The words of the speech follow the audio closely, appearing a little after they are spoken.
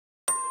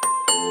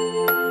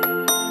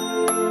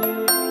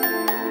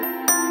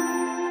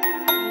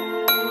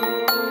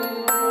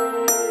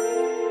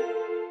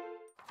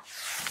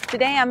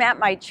Today I'm at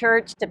my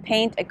church to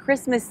paint a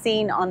Christmas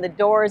scene on the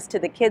doors to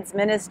the Kids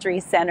Ministry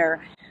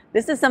Center.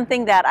 This is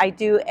something that I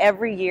do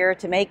every year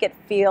to make it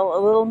feel a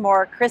little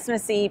more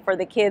Christmassy for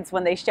the kids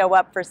when they show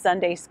up for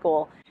Sunday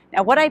school.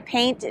 Now, what I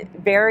paint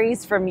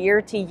varies from year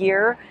to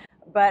year,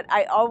 but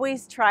I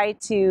always try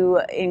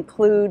to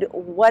include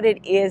what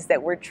it is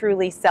that we're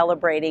truly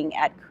celebrating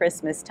at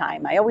Christmas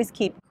time. I always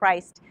keep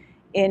Christ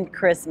in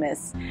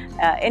Christmas.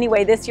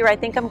 Anyway, this year I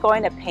think I'm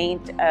going to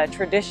paint a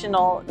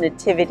traditional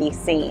nativity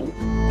scene.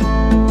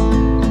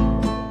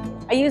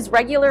 I use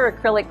regular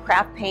acrylic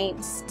craft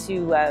paints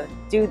to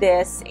do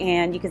this,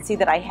 and you can see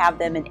that I have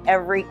them in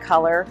every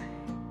color.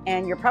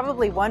 And you're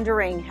probably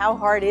wondering, how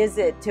hard is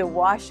it to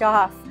wash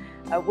off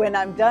when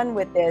I'm done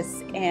with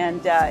this?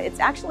 And it's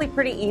actually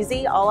pretty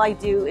easy. All I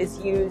do is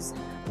use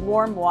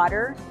warm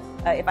water.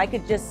 If I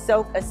could just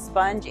soak a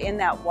sponge in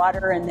that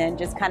water and then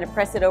just kind of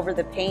press it over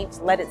the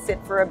paint, let it sit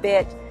for a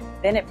bit,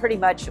 then it pretty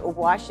much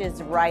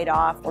washes right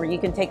off. Or you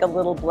can take a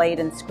little blade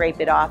and scrape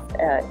it off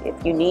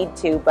if you need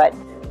to. But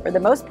for the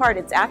most part,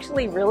 it's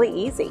actually really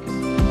easy.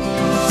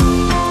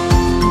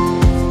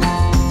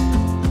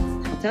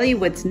 I'll tell you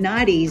what's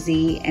not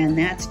easy, and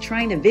that's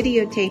trying to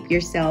videotape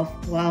yourself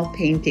while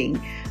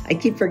painting. I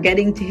keep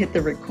forgetting to hit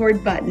the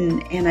record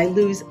button, and I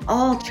lose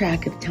all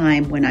track of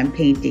time when I'm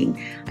painting.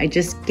 I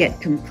just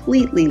get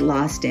completely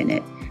lost in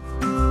it.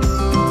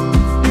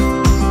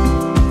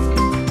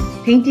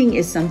 Painting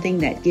is something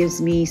that gives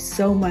me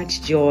so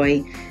much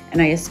joy,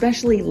 and I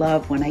especially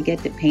love when I get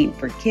to paint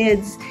for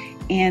kids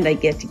and I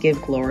get to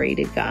give glory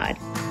to God.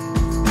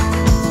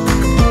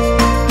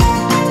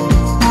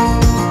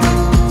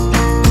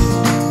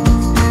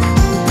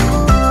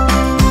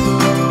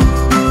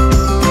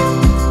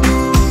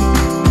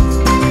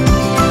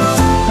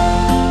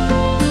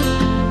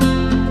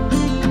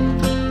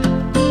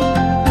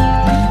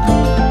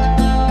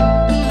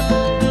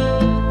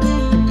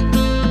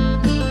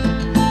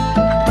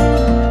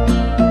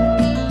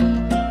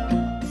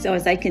 So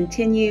as I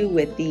continue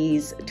with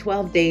these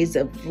 12 days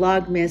of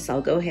Vlogmas,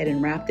 I'll go ahead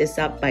and wrap this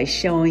up by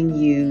showing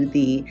you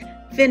the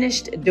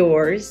finished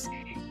doors,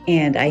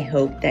 and I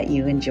hope that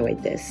you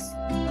enjoyed this.